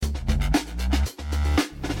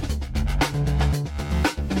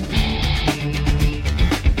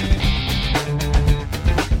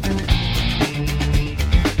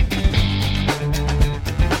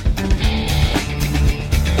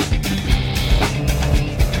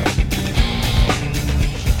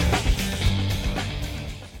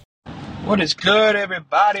What is good,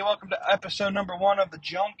 everybody? Welcome to episode number 1 of the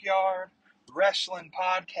Junkyard Wrestling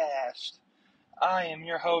Podcast. I am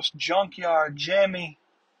your host, Junkyard Jimmie.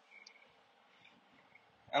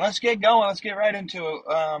 And let's get going. Let's get right into it.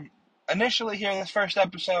 Initially here, this first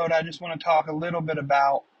episode, I just want to talk a little bit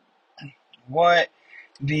about what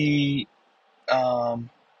the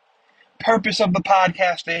purpose of the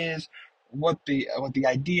podcast is, what the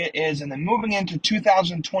idea is, and then moving into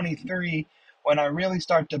 2023 when I really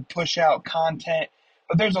start to push out content.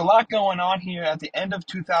 But there's a lot going on here at the end of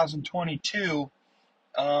 2022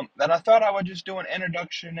 that I thought I would just do an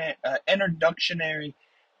introductionary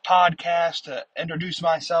podcast to introduce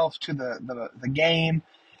myself to the game,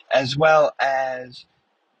 as well as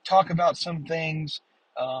talk about some things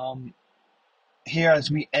here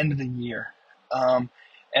as we end the year.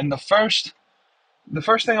 And the first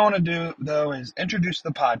thing I want to do, though, is introduce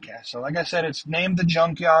the podcast. So like I said, it's named The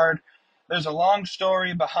Junkyard. There's a long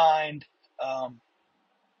story behind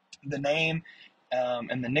the name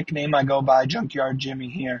and the nickname I go by, Junkyard Jimmie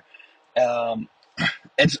here.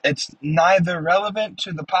 It's neither relevant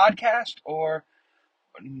to the podcast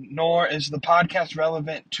nor is the podcast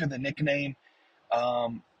relevant to the nickname.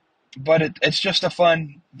 But it's just a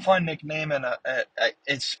fun nickname, and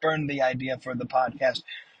it spurned the idea for the podcast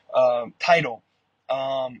title.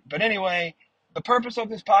 But anyway, the purpose of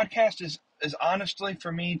this podcast is honestly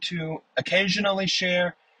for me to occasionally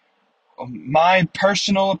share my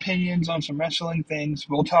personal opinions on some wrestling things.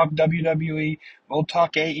 We'll talk WWE, we'll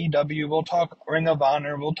talk AEW, we'll talk Ring of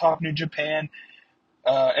Honor, we'll talk New Japan,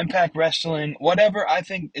 Impact Wrestling, whatever I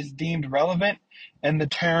think is deemed relevant in the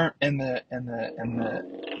term in the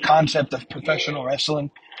concept of professional wrestling.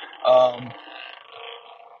 But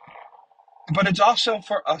it's also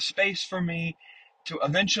for a space for me to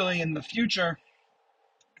eventually in the future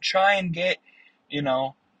try and get,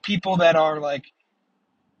 people that are like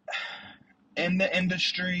in the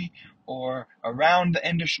industry or around the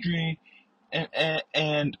industry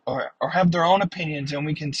and have their own opinions, and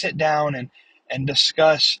we can sit down and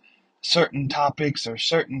discuss certain topics or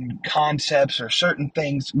certain concepts or certain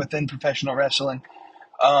things within professional wrestling.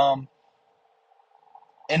 And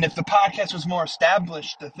if the podcast was more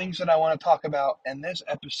established, the things that I want to talk about in this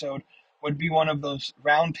episode would be one of those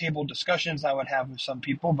roundtable discussions I would have with some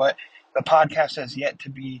people, but the podcast has yet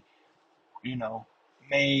to be,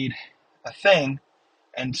 made a thing.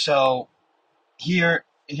 And so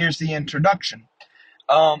here's the introduction.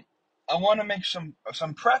 I want to make some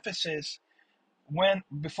prefaces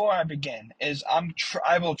before I begin.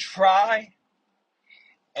 I will try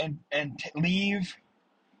and leave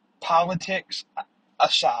politics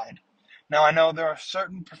aside. Now, I know there are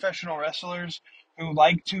certain professional wrestlers who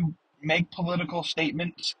like to make political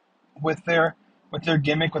statements with their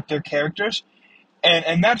gimmick, with their characters,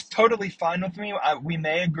 and that's totally fine with me. We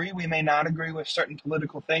may agree, we may not agree with certain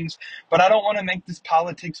political things, but I don't want to make this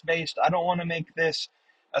politics based. I don't want to make this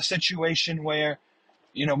a situation where,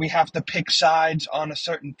 we have to pick sides on a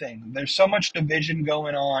certain thing. There's so much division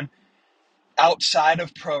going on outside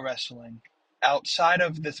of pro wrestling, outside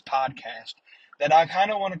of this podcast, that I kind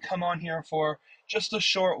of want to come on here for just a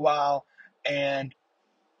short while and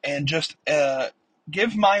just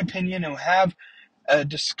give my opinion and have a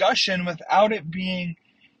discussion without it being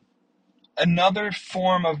another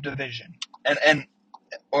form of division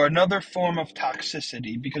or another form of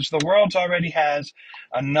toxicity, because the world already has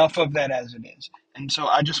enough of that as it is. And so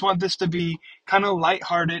I just want this to be kind of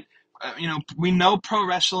lighthearted. We know pro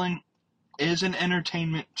wrestling is an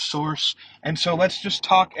entertainment source, and so let's just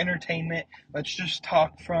talk entertainment. Let's just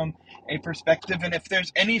talk from a perspective, and if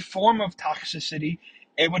there's any form of toxicity,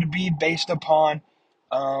 it would be based upon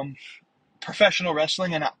professional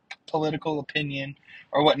wrestling and not political opinion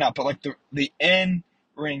or whatnot, but like the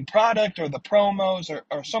in-ring product or the promos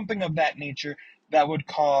or something of that nature that would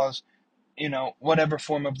cause, whatever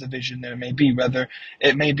form of division there may be, whether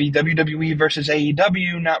it may be WWE versus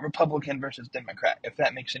AEW, not Republican versus Democrat, if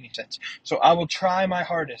that makes any sense. So I will try my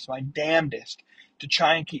hardest, my damnedest, to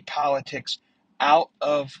try and keep politics out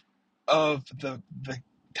of the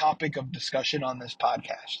topic of discussion on this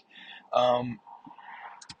podcast.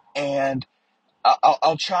 And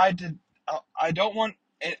I'll try to, I don't want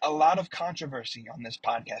a lot of controversy on this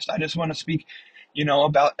podcast. I just want to speak,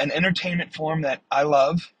 about an entertainment form that I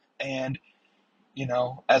love, and,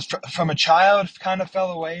 from a child, kind of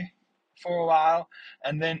fell away for a while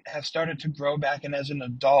and then have started to grow back. And as an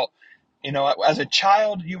adult, as a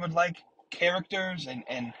child, you would like characters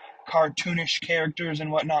and cartoonish characters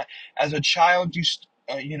and whatnot. As a child,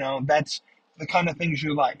 that's the kind of things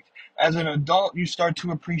you liked. As an adult, you start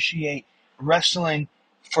to appreciate wrestling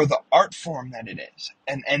for the art form that it is,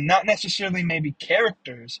 and not necessarily maybe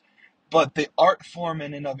characters, but the art form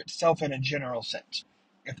in and of itself in a general sense,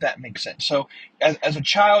 if that makes sense. So as a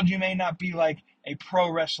child, you may not be like a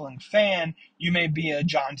pro wrestling fan. You may be a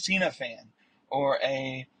John Cena fan or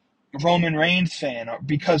a Roman Reigns fan, or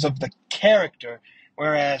because of the character.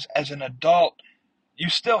 Whereas as an adult, you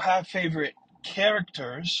still have favorite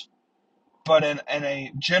characters, but in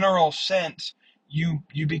a general sense, you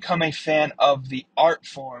become a fan of the art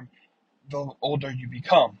form the older you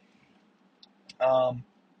become. Um,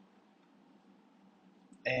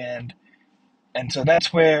 and and so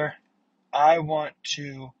that's where I want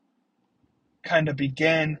to kind of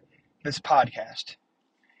begin this podcast,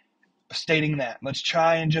 stating that let's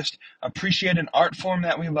try and just appreciate an art form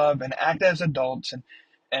that we love and act as adults,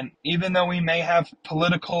 and even though we may have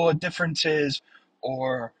political differences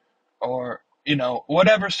or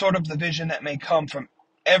whatever sort of division that may come from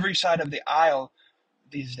every side of the aisle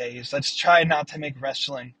these days, let's try not to make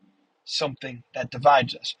wrestling something that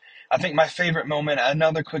divides us. I think my favorite moment,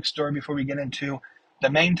 another quick story before we get into the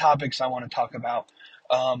main topics I want to talk about.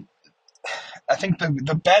 I think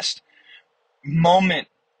the best moment,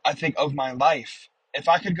 I think, of my life, if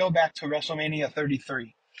I could go back to WrestleMania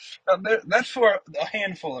 33, that's for a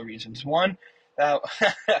handful of reasons. One,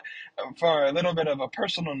 for a little bit of a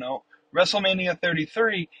personal note, WrestleMania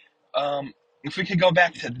 33, if we could go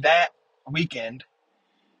back to that weekend,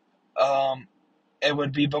 it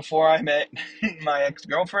would be before I met my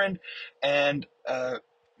ex-girlfriend, and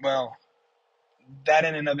well, that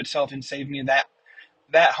in and of itself and saved me that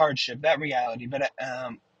hardship, that reality. But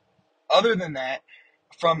other than that,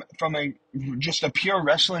 from a just a pure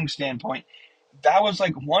wrestling standpoint, that was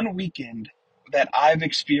like one weekend that I've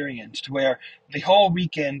experienced where the whole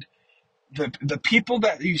weekend, the people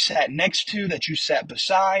that you sat next to, that you sat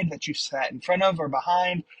beside, that you sat in front of or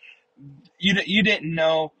behind, you didn't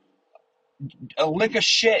know a lick of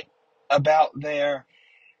shit about their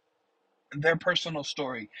personal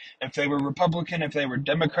story. If they were Republican, if they were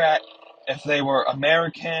Democrat, if they were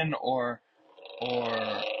American or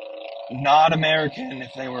not American,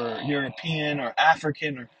 if they were European or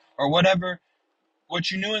African or whatever, what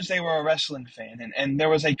you knew is they were a wrestling fan. And there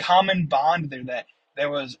was a common bond there, that there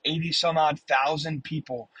was 80 some odd thousand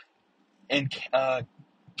people in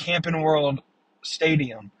Camping World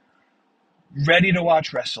Stadium ready to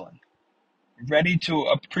watch wrestling, ready to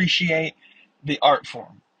appreciate the art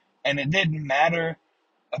form. And it didn't matter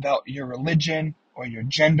about your religion or your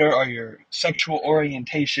gender or your sexual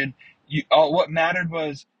orientation. What mattered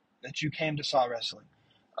was that you came to saw wrestling.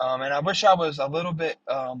 And I wish I was a little bit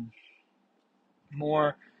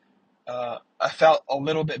more. I felt a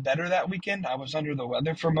little bit better that weekend. I was under the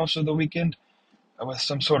weather for most of the weekend with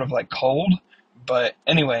some sort of like cold. But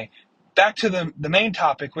anyway, back to the main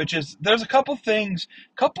topic, which is there's a couple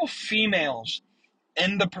females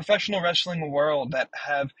in the professional wrestling world that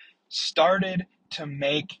have started to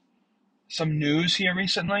make some news here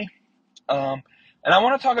recently. And I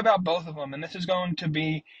want to talk about both of them, and this is going to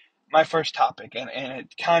be my first topic, and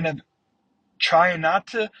it kind of trying not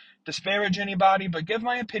to disparage anybody, but give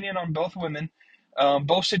my opinion on both women,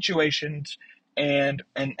 both situations, and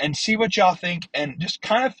see what y'all think, and just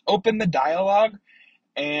kind of open the dialogue.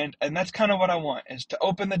 And that's kind of what I want, is to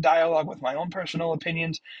open the dialogue with my own personal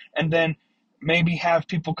opinions, and then maybe have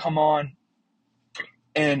people come on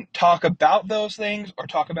and talk about those things or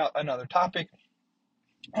talk about another topic,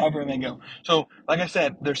 however it may go. So, like I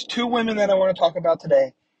said, there's two women that I want to talk about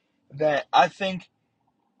today that I think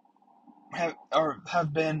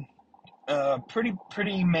have been pretty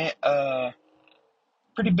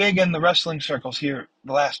big in the wrestling circles here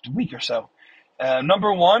the last week or so.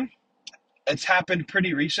 Number one, it's happened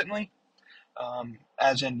pretty recently,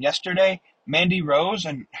 as in yesterday. Mandy Rose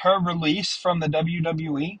and her release from the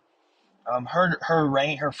WWE. Her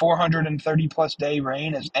reign, her 430 plus day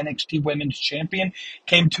reign as NXT Women's Champion,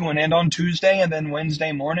 came to an end on Tuesday, and then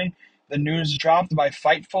Wednesday morning, the news dropped by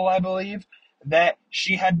Fightful, I believe, that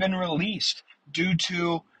she had been released due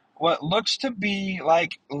to what looks to be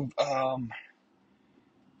like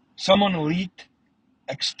someone leaked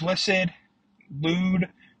explicit, lewd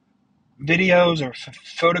videos or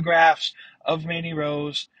photographs of Mandy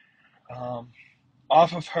Rose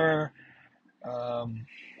off of her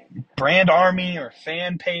Brand Army or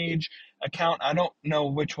fan page account. I don't know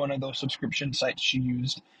which one of those subscription sites she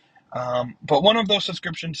used, but one of those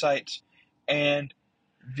subscription sites. And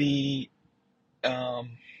the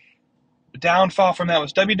downfall from that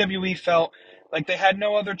was WWE felt like they had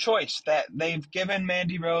no other choice, that they've given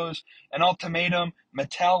Mandy Rose an ultimatum.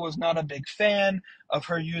 Mattel was not a big fan of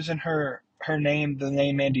her using her name, the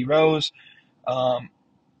name Mandy Rose,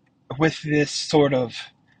 with this sort of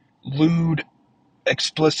lewd,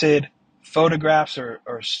 explicit photographs or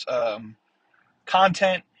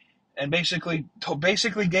content, and basically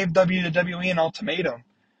gave WWE an ultimatum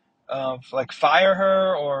of like fire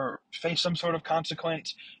her or face some sort of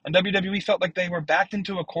consequence. And WWE felt like they were backed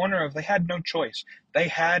into a corner of they had no choice. They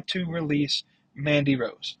had to release Mandy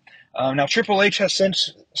Rose. Now Triple H has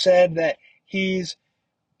since said that he's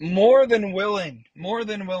more than willing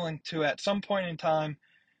to at some point in time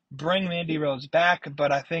bring Mandy Rose back.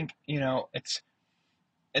 But I think it's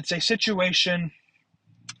a situation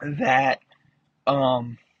that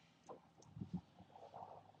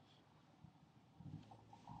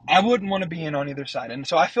I wouldn't want to be in on either side. And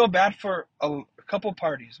so I feel bad for a couple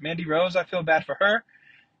parties. Mandy Rose, I feel bad for her.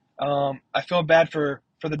 I feel bad for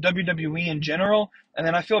the WWE in general. And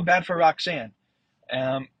then I feel bad for Roxanne.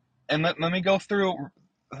 And let me go through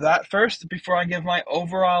that first before I give my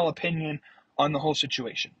overall opinion on the whole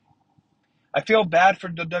situation. I feel bad for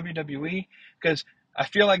the WWE because I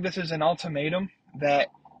feel like this is an ultimatum that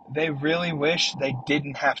they really wish they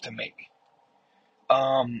didn't have to make.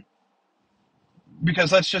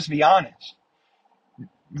 Because let's just be honest.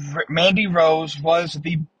 Mandy Rose was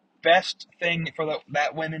the best thing for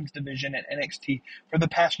that women's division at NXT for the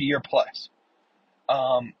past year plus.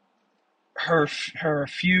 Her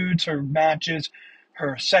feuds, her matches,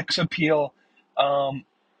 her sex appeal,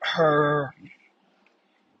 her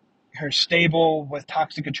stable with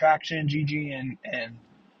Toxic Attraction, Gigi and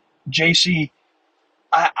JC.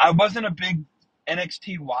 I wasn't a big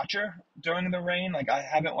NXT watcher during the reign. Like, I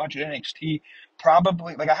haven't watched NXT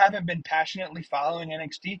probably, like, I haven't been passionately following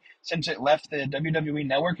NXT since it left the WWE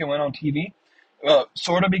network and went on TV.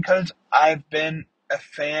 Sort of because I've been a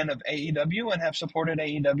fan of AEW and have supported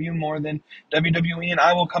AEW more than WWE, and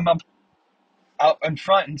I will come up out in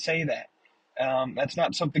front and say that. That's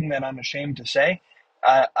not something that I'm ashamed to say.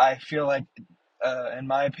 I feel like, in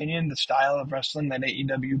my opinion, the style of wrestling that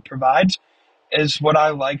AEW provides is what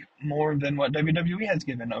I like more than what WWE has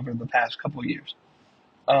given over the past couple years.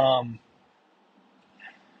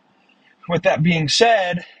 With that being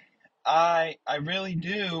said, I really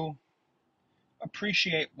do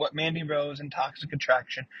appreciate what Mandy Rose and Toxic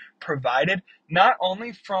Attraction provided, not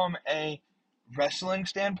only from a wrestling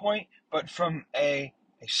standpoint, but from a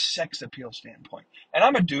sex appeal standpoint. And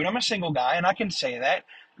I'm a dude, I'm a single guy, and I can say that.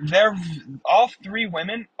 All three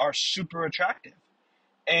women are super attractive.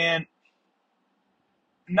 And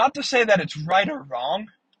not to say that it's right or wrong,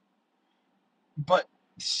 but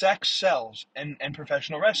sex sells in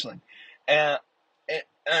professional wrestling. And,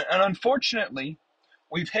 and unfortunately,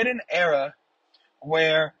 we've hit an era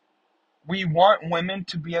where we want women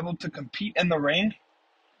to be able to compete in the ring,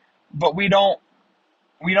 but we don't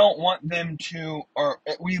want them to, or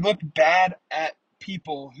we look bad at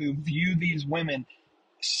people who view these women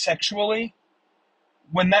sexually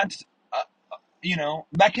when that's,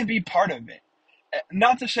 that can be part of it.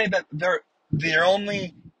 Not to say that their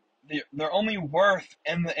only worth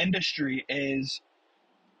in the industry is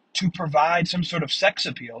to provide some sort of sex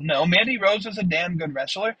appeal. No, Mandy Rose is a damn good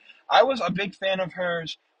wrestler. I was a big fan of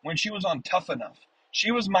hers when she was on Tough Enough.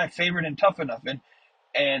 She was my favorite in Tough Enough,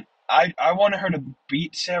 and I wanted her to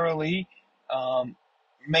beat Sarah Lee.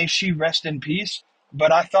 May she rest in peace.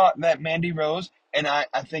 But I thought that Mandy Rose, and I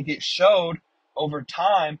think it showed over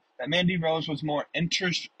time that Mandy Rose was more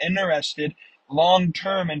interested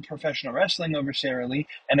long-term in professional wrestling over Sarah Lee.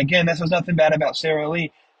 And again, this was nothing bad about Sarah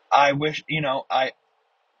Lee. I wish, I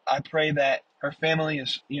pray that her family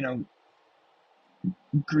is,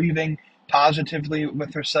 grieving positively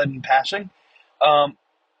with her sudden passing.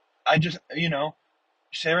 I just,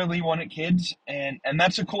 Sarah Lee wanted kids, and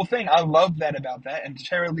that's a cool thing. I love that about that. And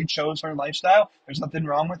Sarah Lee chose her lifestyle. There's nothing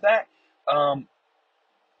wrong with that.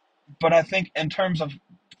 But I think in terms of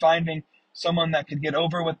finding someone that could get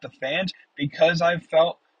over with the fans, because I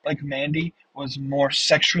felt like Mandy was more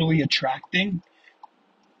sexually attracting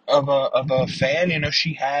of a fan.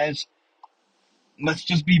 She has, let's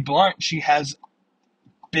just be blunt, she has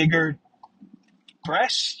bigger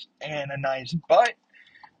breasts and a nice butt,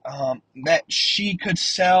 that she could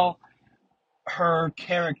sell her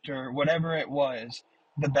character, whatever it was,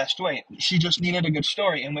 the best way. She just needed a good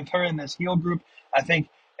story. And with her in this heel group, I think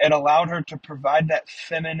it allowed her to provide that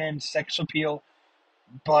feminine sex appeal,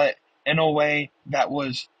 but in a way that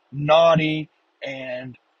was naughty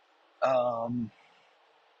and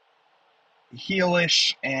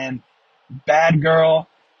heelish and bad girl,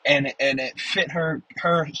 and it fit her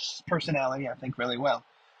personality, I think, really well.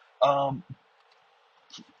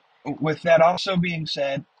 With that also being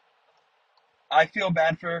said, I feel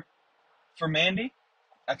bad for Mandy.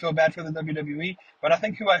 I feel bad for the WWE, but I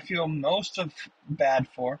think who I feel most bad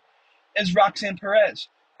for is Roxanne Perez.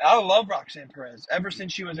 I love Roxanne Perez ever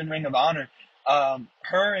since she was in Ring of Honor.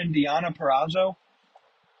 Her and Deonna Purrazzo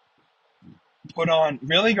put on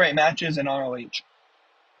really great matches in ROH,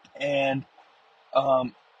 and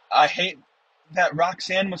I hate that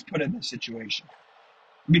Roxanne was put in this situation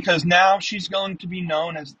because now she's going to be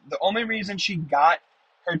known as the only reason she got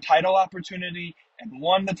her title opportunity and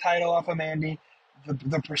won the title off of Mandy.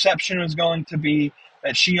 The perception was going to be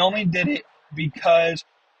that she only did it because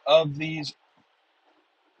of these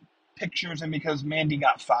pictures and because Mandy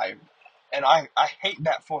got fired. And I hate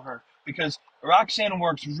that for her because Roxanne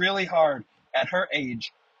works really hard at her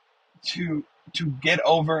age to get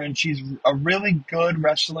over, and she's a really good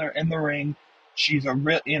wrestler in the ring. She's a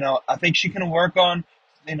real, I think she can work on,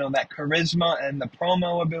 that charisma and the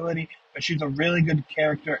promo ability, but she's a really good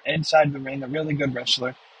character inside the ring, a really good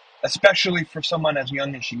wrestler, especially for someone as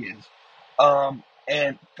young as she is.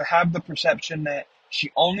 And to have the perception that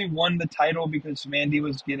she only won the title because Mandy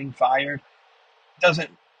was getting fired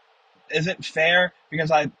doesn't isn't fair,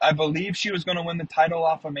 because I believe she was going to win the title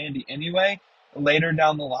off of Mandy anyway later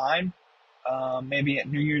down the line, maybe at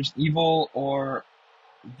New Year's Evil or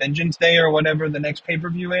Vengeance Day or whatever the next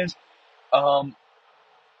pay-per-view is. But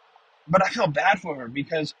I feel bad for her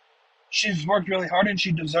because she's worked really hard and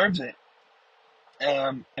she deserves it.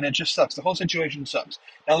 And it just sucks. The whole situation sucks.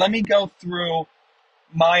 Now let me go through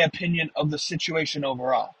my opinion of the situation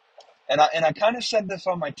overall. And I kind of said this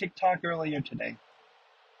on my TikTok earlier today.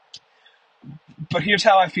 But here's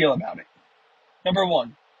how I feel about it. Number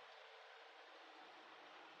one,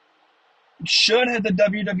 should the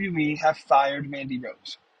WWE have fired Mandy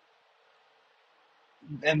Rose?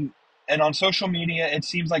 And on social media, it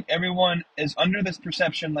seems like everyone is under this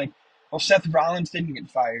perception like, well, Seth Rollins didn't get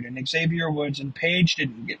fired, and Xavier Woods and Paige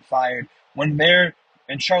didn't get fired,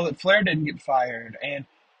 and Charlotte Flair didn't get fired, and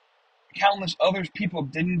countless other people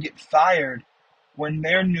didn't get fired when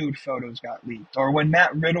their nude photos got leaked, or when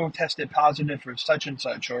Matt Riddle tested positive for such and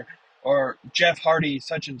such, or Jeff Hardy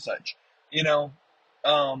such and such, and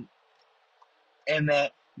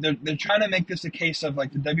that they're trying to make this a case of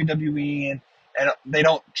like the WWE and they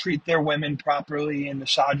don't treat their women properly, and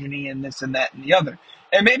misogyny and this and that and the other.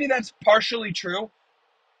 And maybe that's partially true.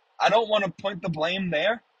 I don't want to point the blame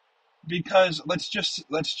there, because let's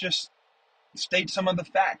just state some of the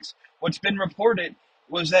facts. What's been reported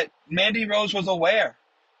was that Mandy Rose was aware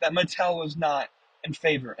that Mattel was not in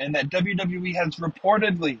favor, and that WWE has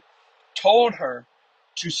reportedly told her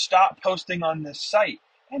to stop posting on this site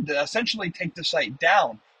and to essentially take the site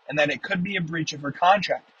down, and that it could be a breach of her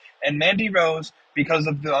contract. And Mandy Rose, because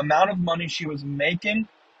of the amount of money she was making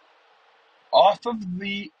off of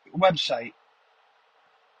the website,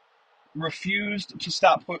 refused to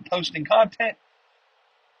stop posting content.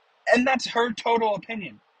 And that's her total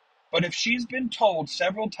opinion. But if she's been told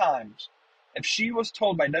several times, if she was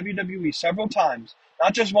told by WWE several times,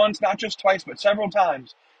 not just once, not just twice, but several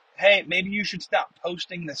times, hey, maybe you should stop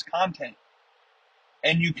posting this content,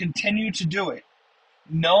 and you continue to do it,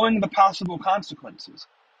 knowing the possible consequences,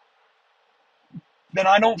 then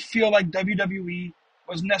I don't feel like WWE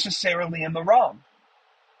was necessarily in the wrong.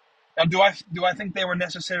 Now, do I think they were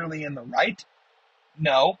necessarily in the right?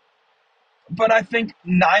 No. But I think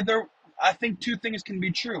two things can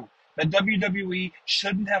be true. That WWE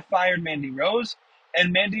shouldn't have fired Mandy Rose,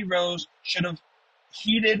 and Mandy Rose should have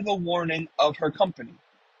heeded the warning of her company.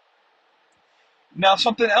 Now,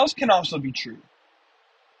 something else can also be true.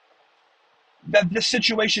 That this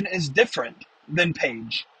situation is different than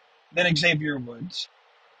Paige, than Xavier Woods,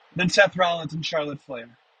 than Seth Rollins and Charlotte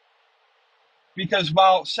Flair. Because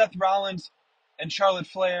while Seth Rollins and Charlotte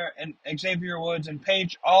Flair and Xavier Woods and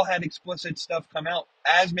Paige all had explicit stuff come out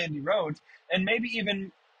as Mandy Rose, and maybe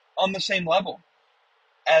even on the same level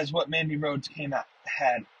as what Mandy Rose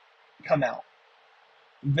had come out,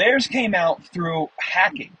 theirs came out through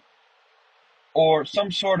hacking or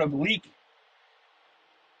some sort of leak,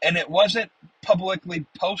 and it wasn't publicly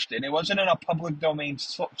posted. It wasn't in a public domain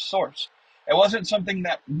source. It wasn't something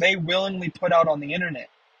that they willingly put out on the internet.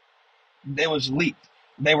 It was leaked.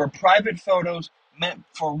 They were private photos meant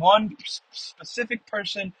for one specific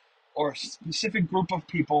person or a specific group of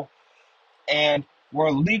people, and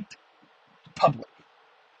were leaked public.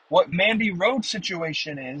 What Mandy Rhodes'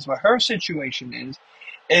 situation is, what her situation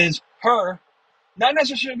is her not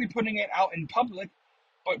necessarily putting it out in public,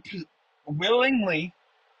 but willingly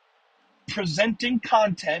presenting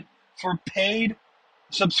content for paid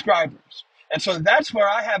subscribers. And so that's where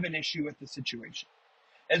I have an issue with the situation,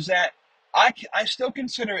 is that I still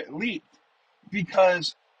consider it leaked,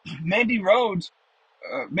 because Mandy Rose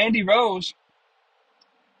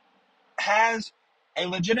has a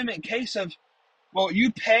legitimate case of, well,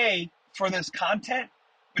 you pay for this content,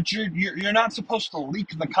 but you're not supposed to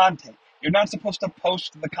leak the content. You're not supposed to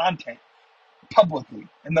post the content publicly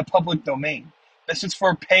in the public domain. This is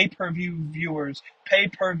for pay-per-view viewers,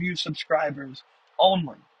 pay-per-view subscribers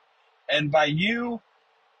only. And by you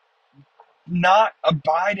not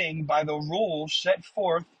abiding by the rules set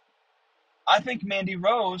forth, I think Mandy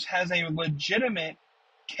Rose has a legitimate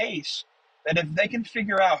case that if they can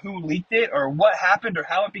figure out who leaked it or what happened or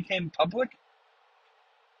how it became public,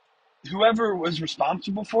 whoever was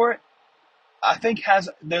responsible for it, I think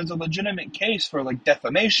there's a legitimate case for like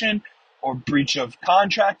defamation or breach of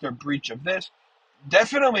contract or breach of this.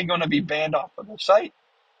 Definitely going to be banned off of the site,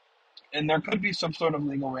 and there could be some sort of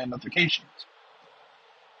legal ramifications.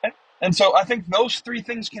 And so I think those three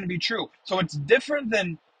things can be true. So it's different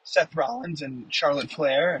than Seth Rollins and Charlotte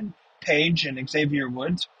Flair and Paige and Xavier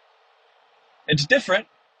Woods. It's different,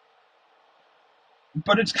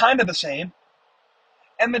 but it's kind of the same.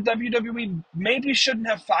 And the WWE maybe shouldn't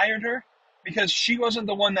have fired her because she wasn't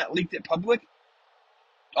the one that leaked it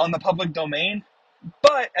on the public domain.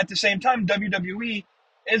 But at the same time, WWE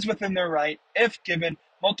is within their right, if given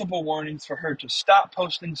multiple warnings for her to stop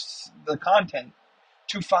posting the content,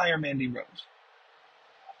 to fire Mandy Rose.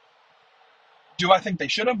 Do I think they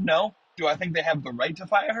should have? No. Do I think they have the right to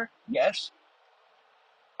fire her? Yes.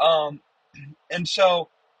 And so,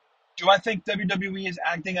 do I think WWE is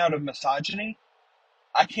acting out of misogyny?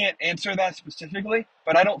 I can't answer that specifically,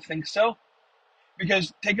 but I don't think so.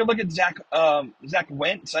 Because take a look at Zach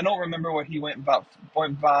Wentz. I don't remember what he went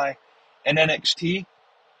by in NXT,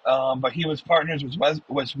 but he was partners with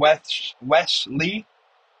Wes Lee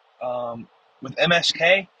with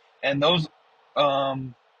MSK, and those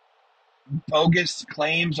bogus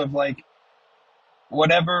claims of like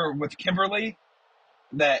whatever with Kimberly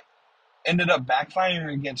that ended up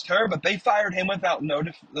backfiring against her, but they fired him without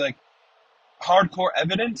hardcore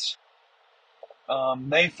evidence.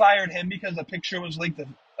 They fired him because a picture was leaked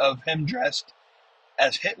of him dressed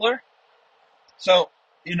as Hitler. So,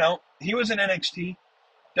 he was in NXT.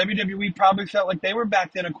 WWE probably felt like they were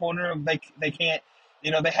backed in a corner of they can't,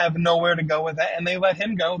 they have nowhere to go with that, and they let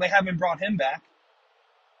him go. They haven't brought him back.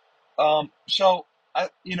 So,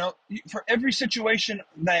 for every situation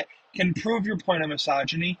that can prove your point of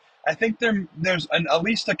misogyny, I think there's at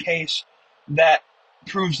least a case that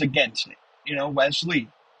proves against it. Wesley,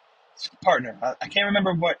 partner. I can't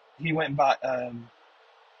remember what he went by.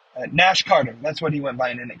 Nash Carter. That's what he went by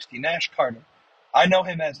in NXT. Nash Carter. I know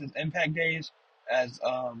him as his Impact days as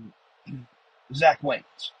Zach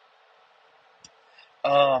Wentz.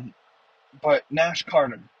 But Nash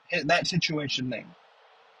Carter, that situation there.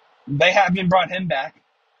 They haven't brought him back.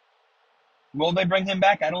 Will they bring him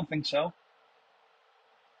back? I don't think so.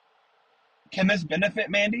 Can this benefit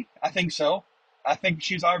Mandy? I think so. I think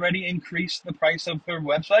she's already increased the price of her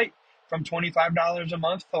website from $25 a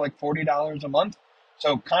month to like $40 a month.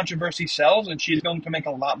 So controversy sells, and she's going to make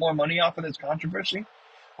a lot more money off of this controversy.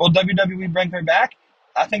 Will WWE bring her back?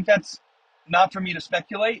 I think that's not for me to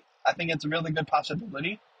speculate. I think it's a really good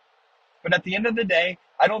possibility. But at the end of the day,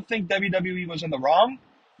 I don't think WWE was in the wrong,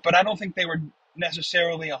 but I don't think they were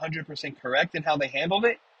necessarily 100% correct in how they handled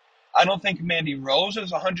it. I don't think Mandy Rose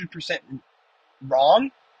is 100% wrong,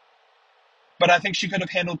 but I think she could have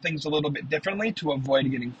handled things a little bit differently to avoid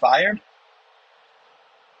getting fired.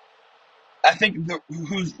 I think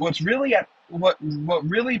what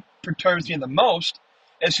really perturbs me the most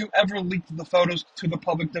is whoever leaked the photos to the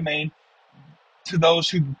public domain to those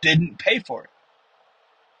who didn't pay for it.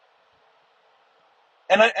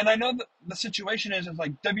 And I know the situation is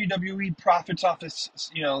like WWE profits off this,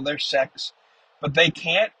 their sex, but they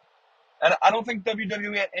can't. And I don't think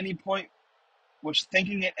WWE at any point was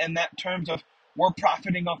thinking it in that terms of we're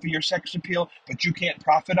profiting off of your sex appeal, but you can't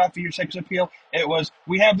profit off of your sex appeal. It was,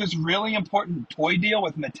 we have this really important toy deal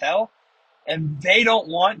with Mattel, and they don't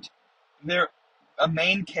want a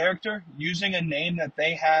main character using a name that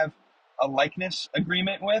they have a likeness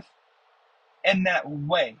agreement with in that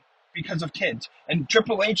way because of kids. And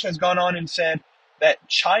Triple H has gone on and said that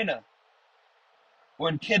China,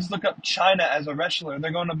 when kids look up China as a wrestler,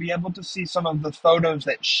 they're going to be able to see some of the photos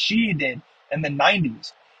that she did in the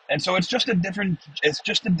 90s. And so it's just a different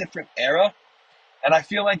era. And I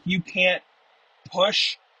feel like you can't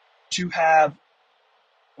push to have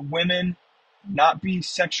women not be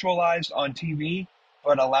sexualized on TV,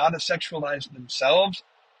 but allow to sexualize themselves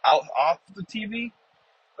off the TV.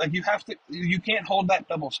 Like you can't hold that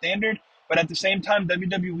double standard, but at the same time,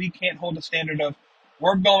 WWE can't hold a standard of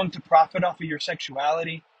we're going to profit off of your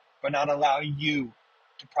sexuality, but not allow you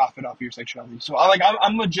to profit off of your sexuality. So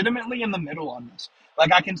I'm legitimately in the middle on this.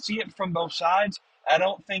 Like I can see it from both sides. I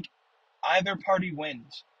don't think either party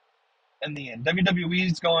wins. in the end. WWE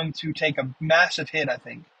is going to take a massive hit, I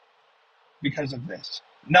think, because of this.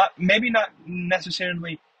 Maybe not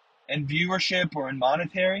necessarily in viewership or in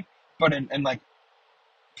monetary, but in like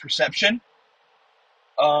perception.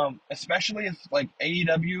 Especially if like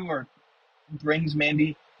AEW or brings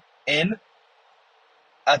Mandy in,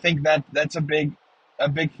 I think that's a big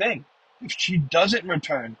thing. If she doesn't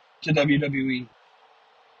return to WWE,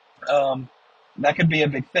 that could be a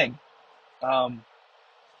big thing.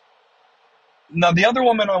 Now, the other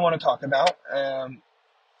woman I want to talk about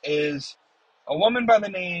is a woman by the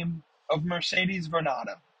name of Mercedes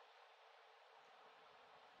Vernado,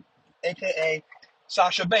 aka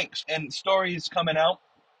Sasha Banks, and stories coming out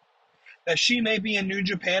that she may be in New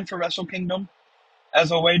Japan for Wrestle Kingdom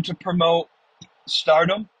as a way to promote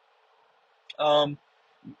Stardom, and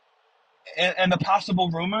the possible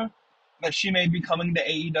rumor that she may be coming to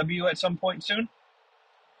AEW at some point soon.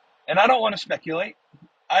 And I don't want to speculate.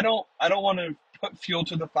 I don't want to put fuel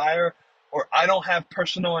to the fire, or I don't have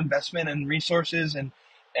personal investment and resources and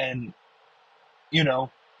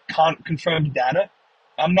confirmed data.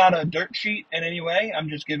 I'm not a dirt sheet in any way. I'm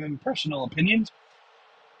just giving personal opinions.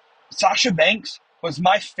 Sasha Banks was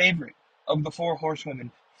my favorite of the four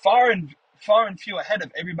horsewomen, far and few ahead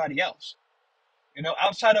of everybody else.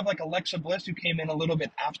 Outside of like Alexa Bliss, who came in a little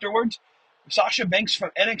bit afterwards, Sasha Banks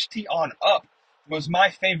from NXT on up was my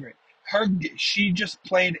favorite. She just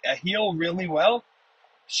played a heel really well.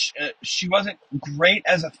 She wasn't great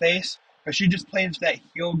as a face, but she just plays that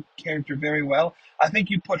heel character very well. I think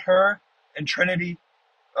you put her and Trinity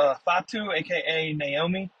Fatu, aka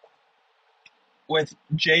Naomi, with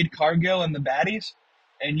Jade Cargill and the baddies,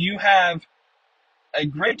 and you have a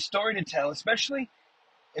great story to tell, especially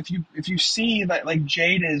if you see that like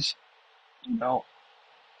Jade is,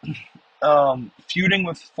 feuding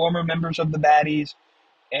with former members of the baddies,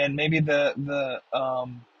 and maybe the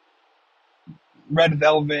Red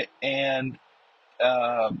Velvet and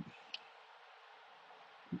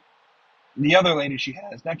the other lady she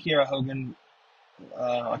has, not Kiera Hogan.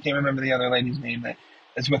 I can't remember the other lady's name that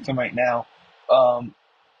is with them right now.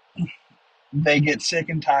 They get sick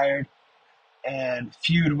and tired and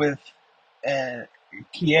feud with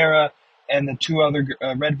Kiera, and the two other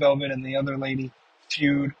Red Velvet and the other lady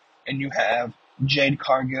feud, and you have Jade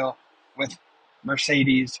Cargill with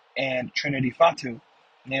Mercedes and Trinity Fatu,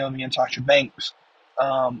 Naomi and Sasha Banks,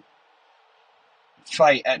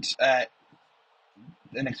 fight at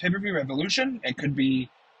the next pay-per-view Revolution. It could be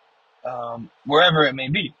wherever it may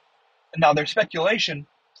be. Now, there's speculation,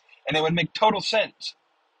 and it would make total sense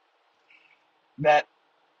that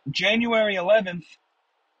January 11th,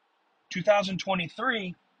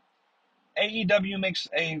 2023, AEW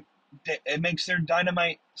makes their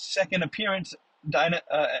Dynamite second appearance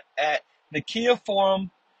at the Kia Forum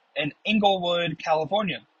in Inglewood,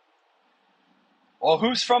 California. Well,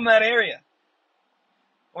 who's from that area?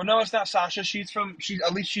 Well, no, it's not Sasha. She's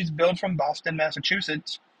billed from Boston,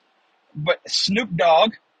 Massachusetts. But Snoop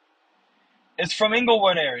Dogg is from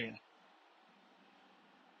Inglewood area.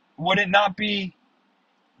 Would it not be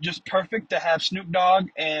just perfect to have Snoop Dogg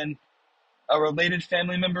and a related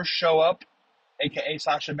family member show up, aka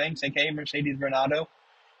Sasha Banks, aka Mercedes Vernado,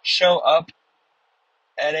 show up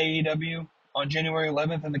at AEW on January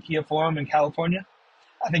 11th in the Kia Forum in California?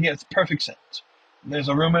 I think it's perfect sense. There's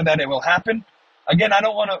a rumor that it will happen. Again, I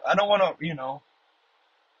don't want to,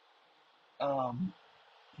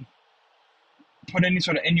 put any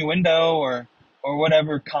sort of innuendo or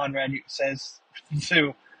whatever Conrad says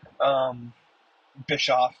to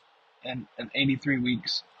Bischoff in 83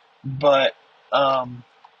 weeks. But I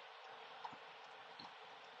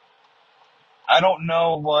don't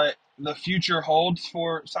know what the future holds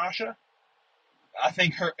for Sasha. I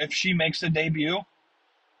think if she makes a debut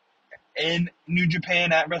in New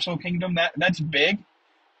Japan at Wrestle Kingdom, that's big.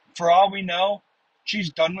 For all we know, she's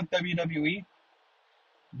done with WWE.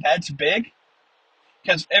 That's big.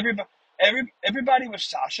 Because everybody with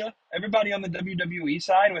Sasha, everybody on the WWE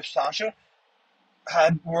side with Sasha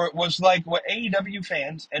was like what AEW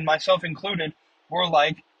fans, and myself included, were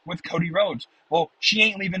like with Cody Rhodes. Well, she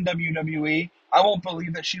ain't leaving WWE. I won't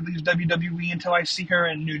believe that she leaves WWE until I see her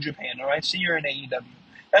in New Japan or I see her in AEW.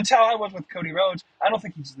 That's how I was with Cody Rhodes. I don't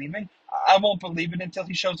think he's leaving. I won't believe it until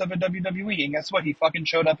he shows up at WWE. And guess what? He fucking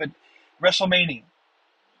showed up at WrestleMania.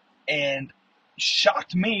 And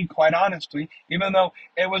shocked me, quite honestly, even though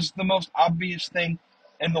it was the most obvious thing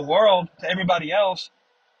in the world to everybody else.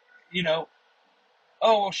 Oh,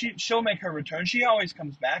 well, she'll make her return. She always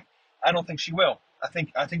comes back. I don't think she will. I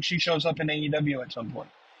think she shows up in AEW at some point.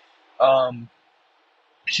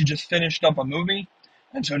 She just finished up a movie,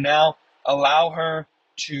 and so now allow her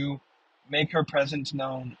to make her presence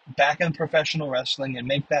known back in professional wrestling and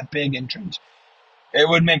make that big entrance. It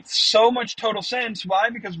would make so much total sense. Why?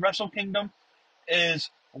 Because Wrestle Kingdom is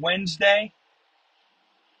Wednesday,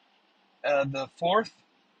 the 4th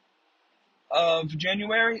of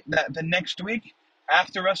January, that the next week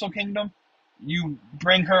after Wrestle Kingdom. You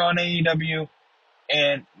bring her on AEW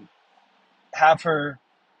and have her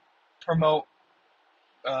promote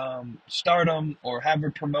Stardom, or have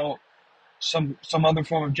her promote some other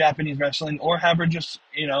form of Japanese wrestling, or have her just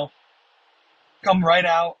come right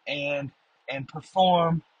out and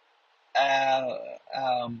perform as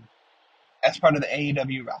part of the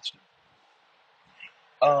AEW roster.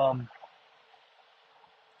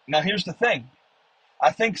 Now here's the thing.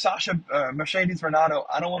 I think Mercedes Vernado,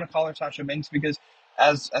 I don't want to call her Sasha Banks because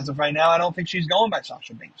as of right now, I don't think she's going by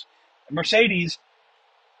Sasha Banks. Mercedes,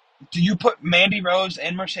 do you put Mandy Rose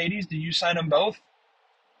and Mercedes? Do you sign them both?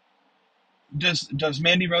 Does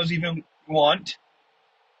Mandy Rose even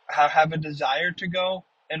have a desire to go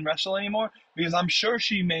and wrestle anymore? Because I'm sure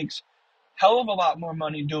she makes hell of a lot more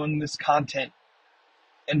money doing this content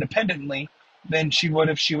independently than she would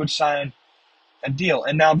if she would sign a deal.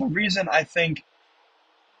 And now the reason I think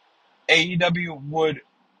AEW would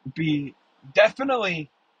be definitely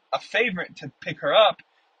a favorite to pick her up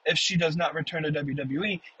if she does not return to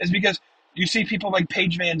WWE is because you see people like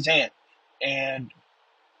Paige Van Zant and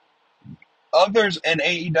others in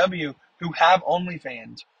AEW who have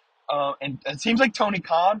OnlyFans. And it seems like Tony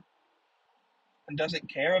Khan doesn't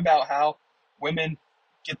care about how women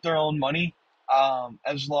get their own money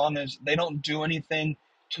as long as they don't do anything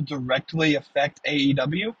to directly affect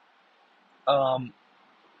AEW.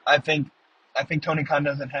 I think Tony Khan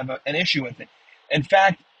doesn't have an issue with it. In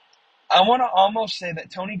fact, I want to almost say that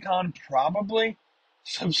Tony Khan probably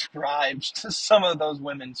subscribes to some of those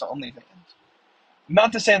women's OnlyFans.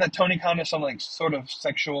 Not to say that Tony Khan is some sort of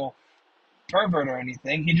sexual pervert or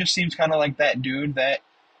anything. He just seems kind of like that dude that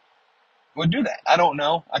would do that. I don't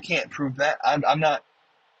know. I can't prove that. I'm not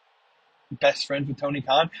best friends with Tony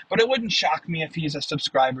Khan, but it wouldn't shock me if he's a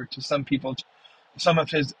subscriber to some of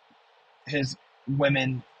his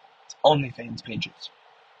women OnlyFans pages.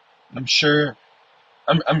 I'm sure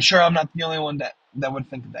I'm not the only one that would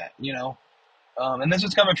think of that, and this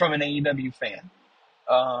is coming from an AEW fan,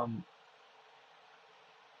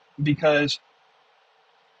 because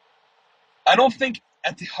I don't think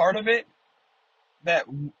at the heart of it that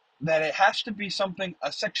it has to be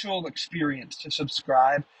a sexual experience to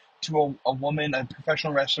subscribe to a woman, a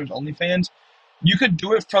professional wrestler's OnlyFans. You could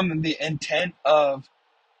do it from the intent of,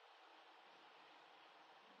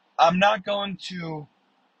 I'm not going to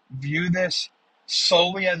view this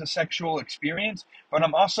solely as a sexual experience, but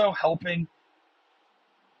I'm also helping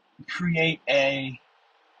create a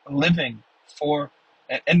living for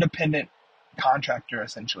an independent contractor,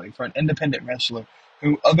 essentially, for an independent wrestler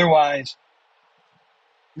who otherwise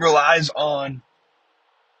relies on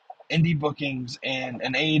indie bookings and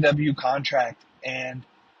an AEW contract and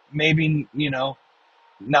maybe,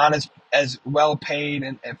 not as well paid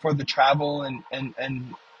and for the travel and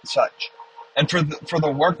such. And for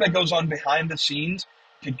the work that goes on behind the scenes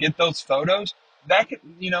to get those photos, that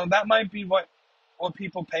might be what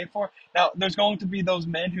people pay for. Now, there's going to be those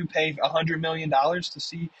men who pay $100 million to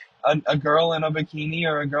see a girl in a bikini,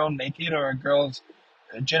 or a girl naked, or a girl's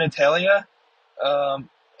genitalia.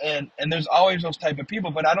 And there's always those type of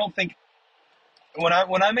people, but I don't think when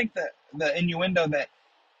I make the innuendo that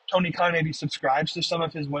Tony Khan maybe subscribes to some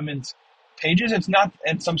of his women's pages, it's not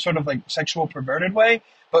in some sort of sexual perverted way,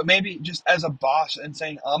 but maybe just as a boss and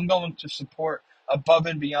saying, I'm going to support above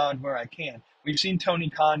and beyond where I can. We've seen Tony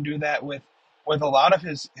Khan do that with a lot of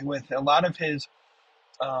his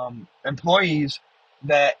employees,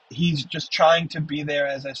 that he's just trying to be there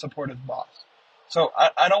as a supportive boss. So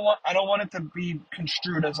I don't want it to be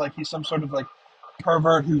construed as he's some sort of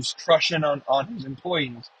pervert who's crushing on his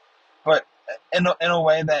employees, but in a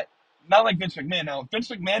way that, not like Vince McMahon. Now, Vince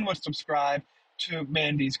McMahon would subscribe to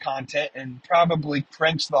Mandy's content and probably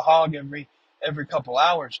cranks the hog every couple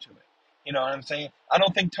hours to it. You know what I'm saying? I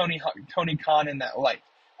don't think Tony Khan in that light.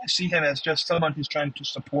 I see him as just someone who's trying to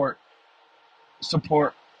support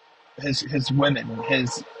his women,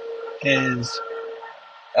 his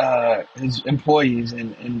employees,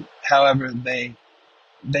 and however they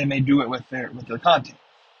may do it with their content.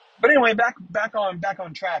 But anyway, back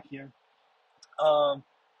on track here.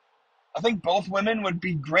 I think both women would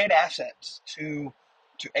be great assets to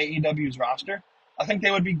AEW's roster. I think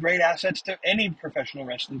they would be great assets to any professional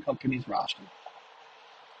wrestling company's roster.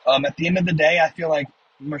 At the end of the day, I feel like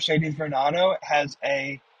Mercedes Vernado has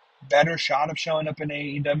a better shot of showing up in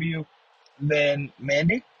AEW than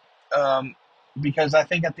Mandy. because I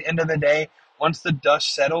think at the end of the day, once the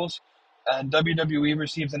dust settles and WWE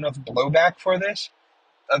receives enough blowback for this,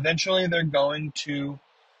 eventually they're going to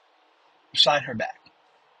sign her back.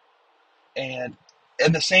 And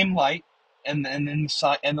in the same light, and in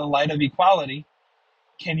the light of equality,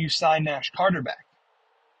 can you sign Nash Carter back?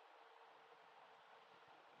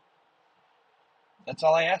 That's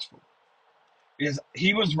all I ask for. Because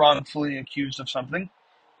he was wrongfully accused of something,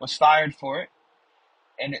 was fired for it,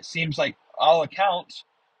 and it seems like all accounts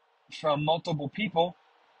from multiple people,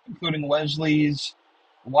 including Wesley's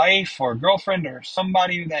wife or girlfriend or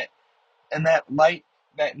somebody that in that light,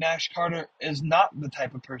 that Nash Carter is not the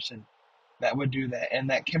type of person that would do that, and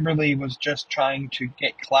that Kimberly was just trying to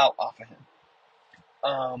get clout off of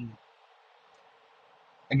him.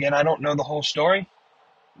 Again, I don't know the whole story.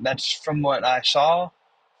 That's from what I saw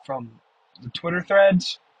from the Twitter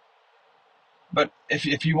threads. But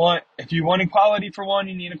if you want equality for one,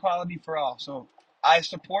 you need equality for all. So I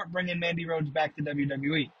support bringing Mandy Rose back to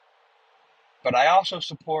WWE, but I also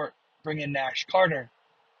support bringing Nash Carter,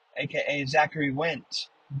 aka Zachary Wentz,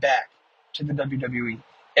 back to the WWE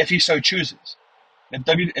if he so chooses.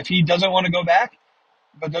 If he doesn't want to go back,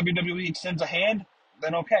 but WWE extends a hand,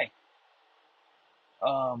 then okay.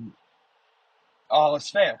 All is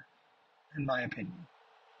fair, in my opinion.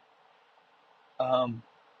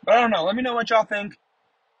 But I don't know. Let me know what y'all think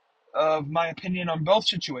of my opinion on both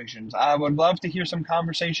situations. I would love to hear some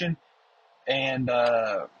conversation and,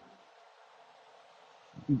 have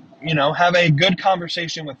a good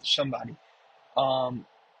conversation with somebody.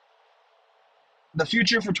 The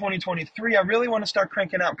future for 2023, I really want to start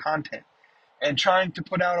cranking out content and trying to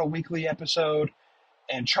put out a weekly episode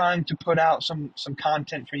and trying to put out some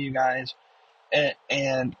content for you guys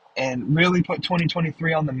and really put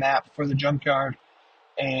 2023 on the map for the Junkyard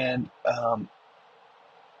and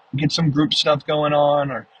get some group stuff going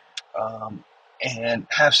on or and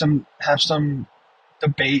have some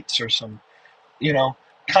debates or some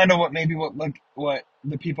kind of what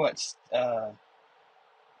the people at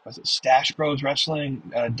was it Stash Bros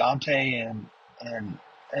Wrestling, Dante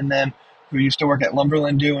and them who used to work at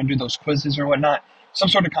Lumberland do those quizzes or whatnot, some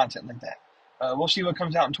sort of content like that. We'll see what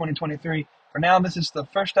comes out in 2023. For now, this is the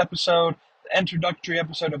first episode, the introductory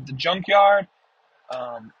episode of the Junkyard.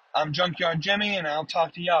 I'm Junkyard Jimmie, and I'll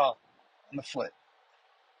talk to y'all on the flip.